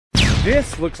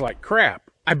This looks like crap.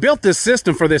 I built this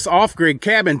system for this off-grid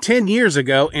cabin 10 years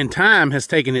ago, and time has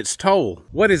taken its toll.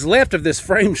 What is left of this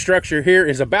frame structure here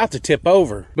is about to tip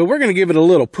over, but we're going to give it a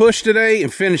little push today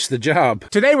and finish the job.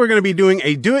 Today we're going to be doing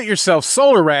a do-it-yourself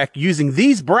solar rack using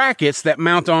these brackets that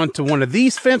mount onto one of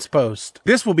these fence posts.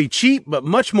 This will be cheap, but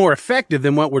much more effective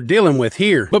than what we're dealing with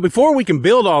here. But before we can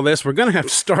build all this, we're going to have to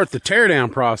start the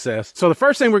teardown process. So the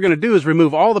first thing we're going to do is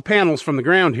remove all the panels from the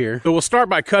ground here. So we'll start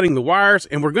by cutting the wires,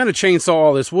 and we're going to chainsaw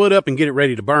all this wood up and get it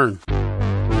ready to burn.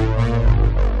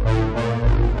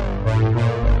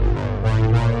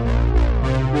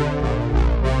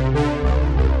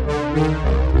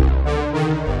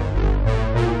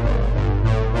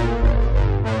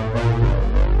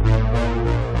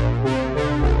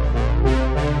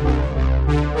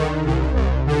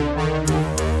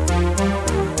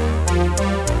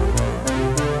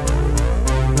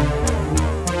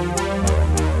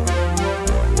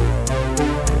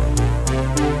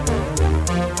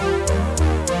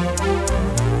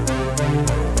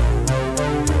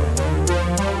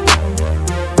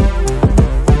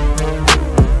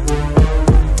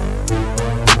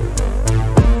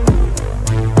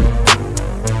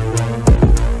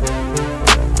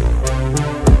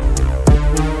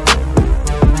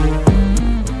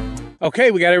 Okay,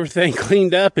 we got everything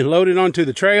cleaned up and loaded onto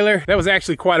the trailer. That was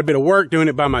actually quite a bit of work doing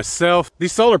it by myself.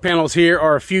 These solar panels here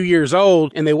are a few years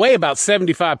old and they weigh about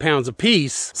 75 pounds a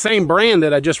piece. Same brand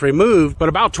that I just removed, but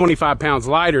about 25 pounds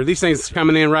lighter. These things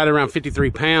coming in right around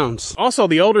 53 pounds. Also,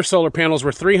 the older solar panels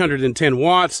were 310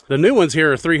 watts. The new ones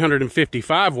here are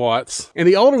 355 watts. And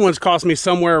the older ones cost me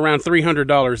somewhere around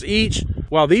 $300 each,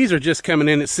 while these are just coming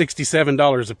in at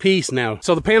 $67 a piece now.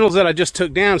 So the panels that I just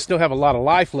took down still have a lot of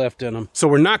life left in them. So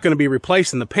we're not going to be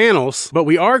replacing the panels, but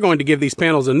we are going to give these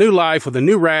panels a new life with a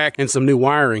new rack and some new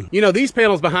wiring. You know, these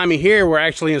panels behind me here were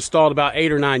actually installed about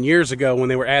 8 or 9 years ago when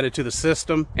they were added to the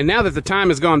system. And now that the time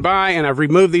has gone by and I've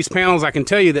removed these panels, I can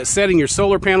tell you that setting your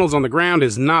solar panels on the ground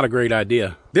is not a great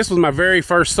idea. This was my very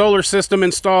first solar system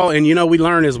install, and you know, we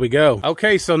learn as we go.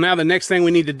 Okay, so now the next thing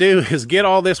we need to do is get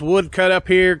all this wood cut up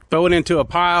here, throw it into a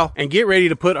pile, and get ready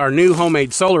to put our new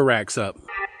homemade solar racks up.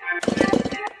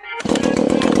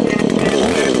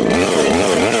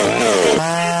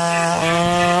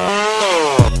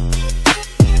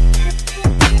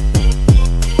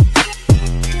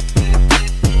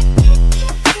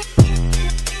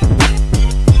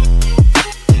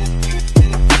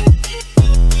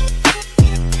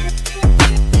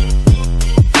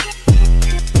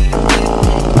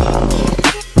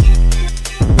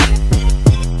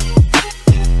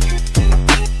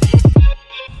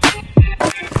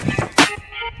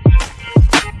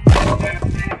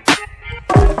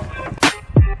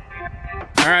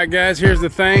 Alright guys, here's the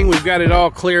thing. We've got it all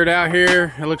cleared out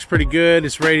here. It looks pretty good.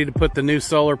 It's ready to put the new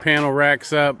solar panel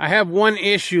racks up. I have one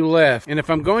issue left, and if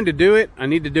I'm going to do it, I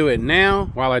need to do it now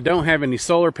while I don't have any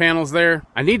solar panels there.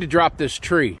 I need to drop this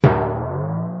tree.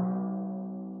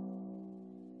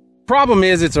 Problem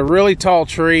is, it's a really tall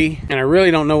tree, and I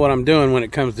really don't know what I'm doing when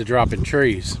it comes to dropping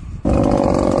trees.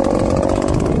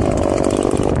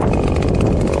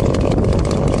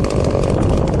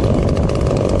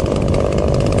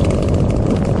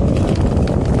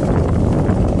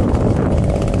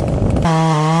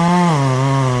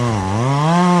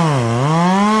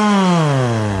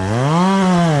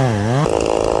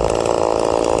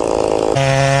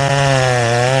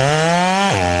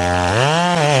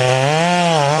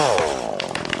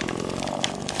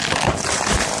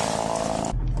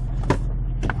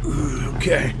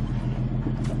 Okay.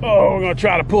 Oh, we're gonna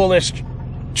try to pull this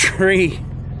tree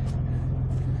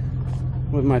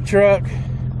with my truck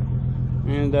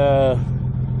and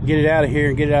get it out of here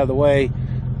and get it out of the way.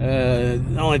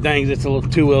 The only thing is it's a little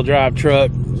two-wheel drive truck,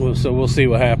 so we'll see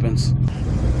what happens.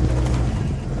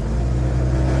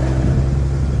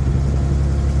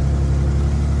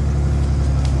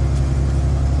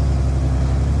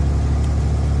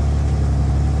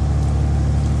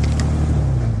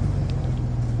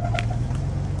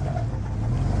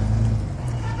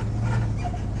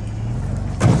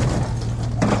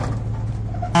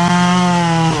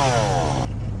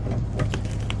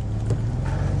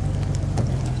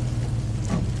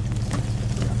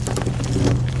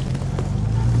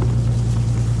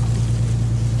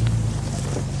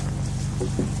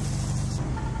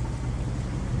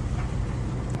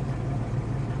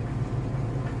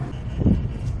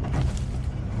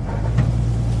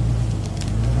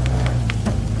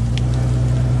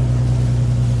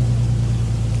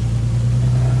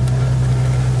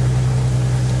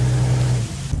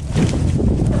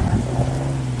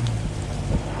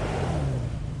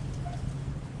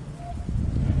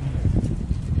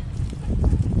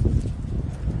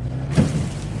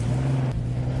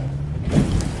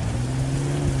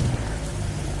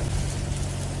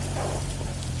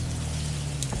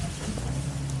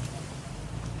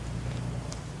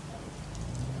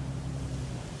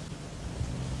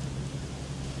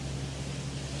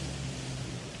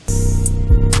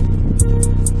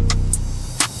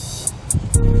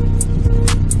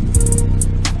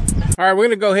 All right, we're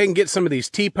gonna go ahead and get some of these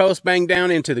T-posts banged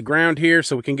down into the ground here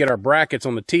so we can get our brackets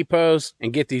on the T-posts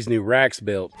and get these new racks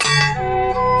built.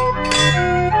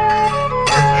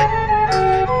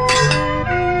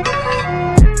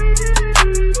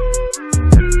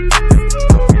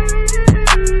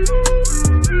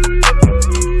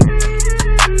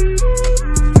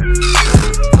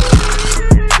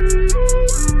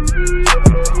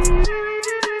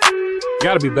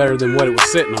 Got to be better than what it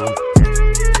was sitting on.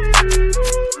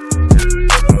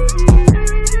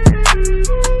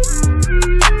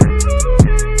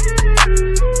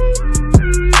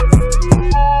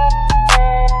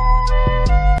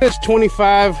 It's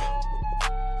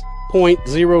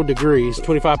 25.0 degrees,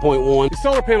 25.1. The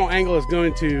solar panel angle is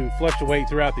going to fluctuate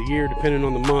throughout the year depending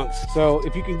on the months. So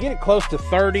if you can get it close to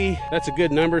 30, that's a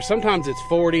good number. Sometimes it's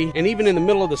 40, and even in the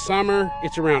middle of the summer,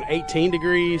 it's around 18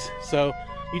 degrees. So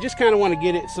you just kind of want to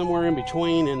get it somewhere in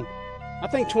between, and I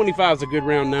think 25 is a good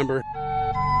round number.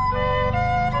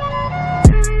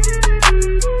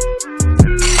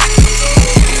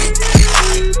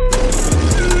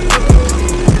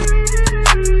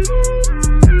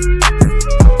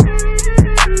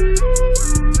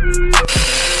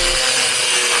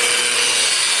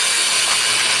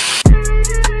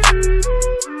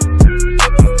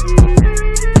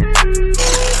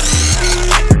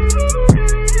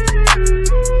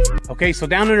 Okay, so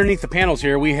down underneath the panels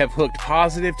here, we have hooked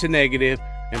positive to negative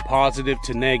and positive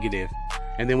to negative.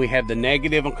 And then we have the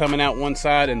negative coming out one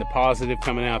side and the positive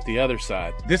coming out the other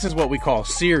side. This is what we call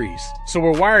series. So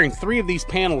we're wiring 3 of these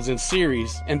panels in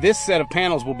series, and this set of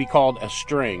panels will be called a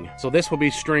string. So this will be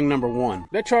string number 1.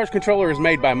 That charge controller is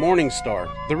made by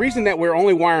Morningstar. The reason that we're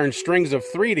only wiring strings of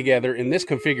 3 together in this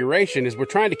configuration is we're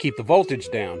trying to keep the voltage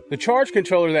down. The charge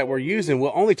controller that we're using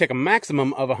will only take a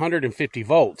maximum of 150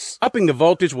 volts. Upping the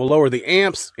voltage will lower the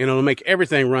amps, and it'll make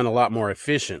everything run a lot more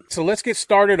efficient. So let's get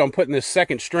started on putting this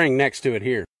second string next to it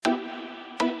here.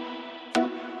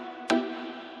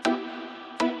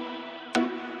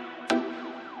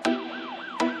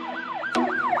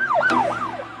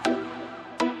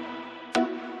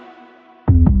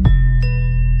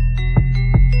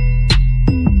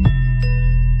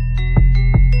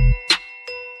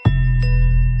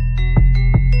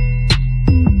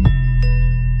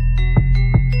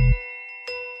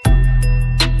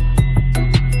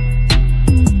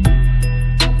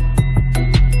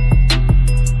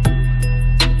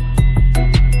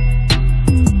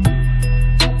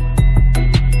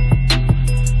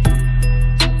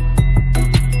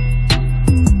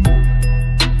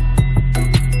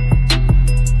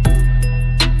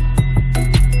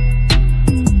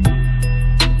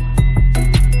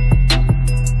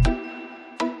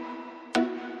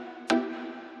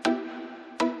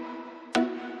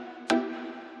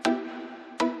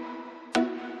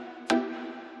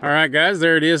 All right, guys,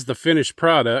 there it is, the finished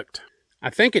product.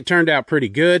 I think it turned out pretty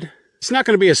good. It's not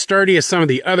going to be as sturdy as some of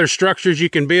the other structures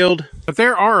you can build, but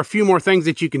there are a few more things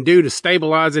that you can do to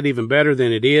stabilize it even better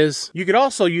than it is. You could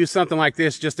also use something like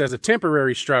this just as a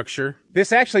temporary structure.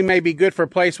 This actually may be good for a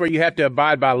place where you have to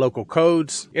abide by local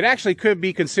codes. It actually could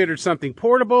be considered something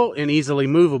portable and easily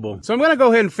movable. So I'm going to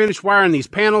go ahead and finish wiring these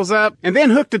panels up and then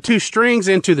hook the 2 strings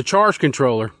into the charge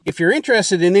controller. If you're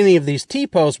interested in any of these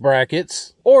T-post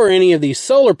brackets or any of these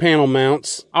solar panel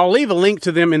mounts, I'll leave a link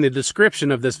to them in the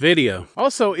description of this video.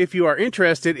 Also, if you are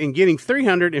interested in getting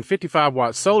 355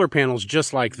 watt solar panels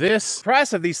just like this, the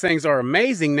price of these things are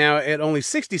amazing now at only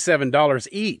 $67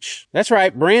 each. That's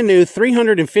right, brand new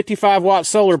 355 watt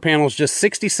solar panels, just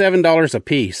 $67 a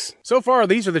piece. So far,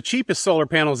 these are the cheapest solar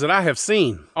panels that I have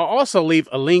seen. I'll also leave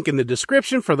a link in the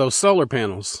description for those solar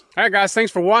panels. All right, guys,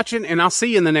 thanks for watching, and I'll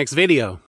see you in the next video.